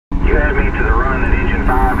You add me to the run at engine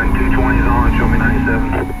 5 and 220's on, show me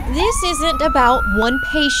 97. This isn't about one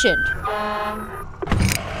patient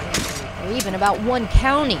or even about one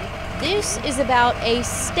county. This is about a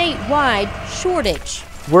statewide shortage.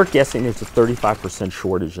 We're guessing there's a 35%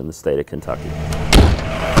 shortage in the state of Kentucky.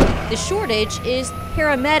 The shortage is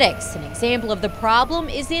paramedics. An example of the problem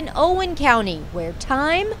is in Owen County, where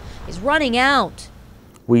time is running out.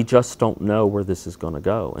 We just don't know where this is going to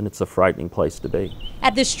go, and it's a frightening place to be.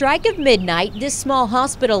 At the strike of midnight, this small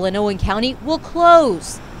hospital in Owen County will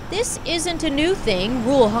close. This isn't a new thing.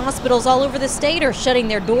 Rural hospitals all over the state are shutting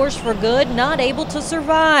their doors for good, not able to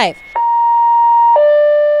survive.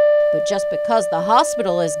 But just because the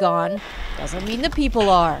hospital is gone doesn't mean the people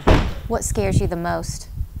are. What scares you the most?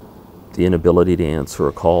 The inability to answer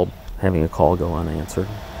a call, having a call go unanswered.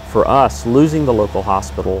 For us, losing the local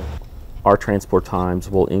hospital, our transport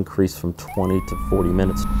times will increase from 20 to 40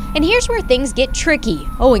 minutes. And here's where things get tricky.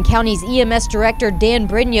 Owen County's EMS director Dan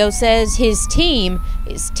Brigno says his team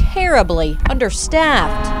is terribly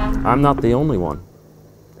understaffed. I'm not the only one.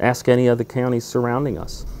 Ask any other counties surrounding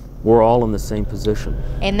us. We're all in the same position.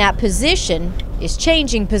 And that position is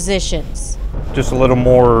changing positions. Just a little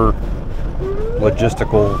more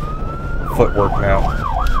logistical footwork now.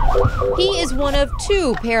 He is one of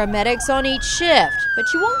 2 paramedics on each shift,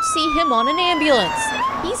 but you won't see him on an ambulance.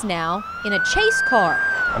 He's now in a chase car.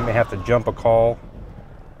 I may have to jump a call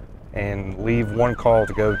and leave one call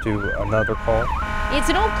to go to another call. It's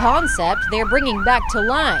an old concept they're bringing back to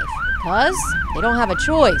life because they don't have a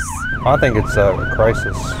choice. I think it's a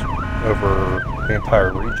crisis over the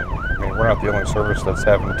entire region. I mean, we're not the only service that's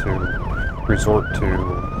having to resort to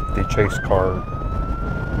the chase car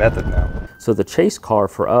method now. So the chase car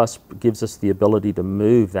for us gives us the ability to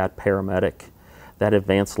move that paramedic, that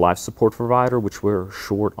advanced life support provider, which we're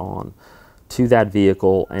short on, to that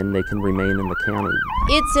vehicle, and they can remain in the county.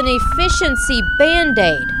 It's an efficiency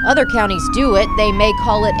Band-Aid. Other counties do it. They may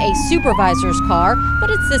call it a supervisor's car, but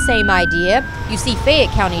it's the same idea. You see Fayette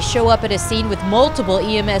County show up at a scene with multiple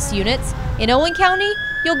EMS units. In Owen County,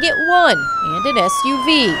 you'll get one and an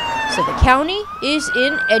SUV. So the county is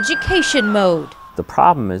in education mode. The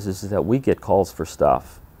problem is that we get calls for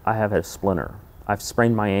stuff. I have a splinter. I've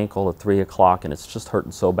sprained my ankle at 3 o'clock and it's just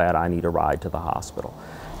hurting so bad I need a ride to the hospital.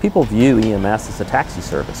 People view EMS as a taxi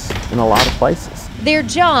service in a lot of places. Their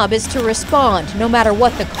job is to respond no matter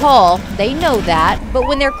what the call. They know that, but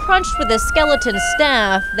when they're crunched with a skeleton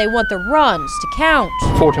staff, they want the runs to count.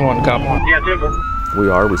 41 cop. Yeah, Timber. We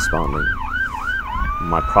are responding.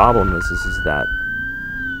 My problem is that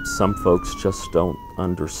some folks just don't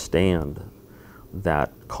understand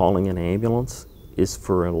that calling an ambulance is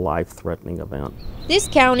for a life-threatening event. This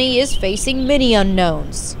county is facing many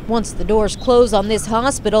unknowns. Once the doors close on this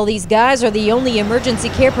hospital, these guys are the only emergency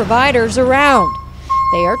care providers around.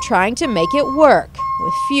 They are trying to make it work,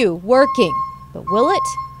 with few working. But will it?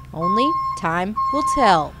 Only time will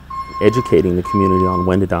tell. Educating the community on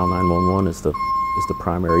when to dial 911 is the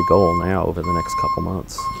primary goal now over the next couple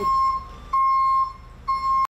months.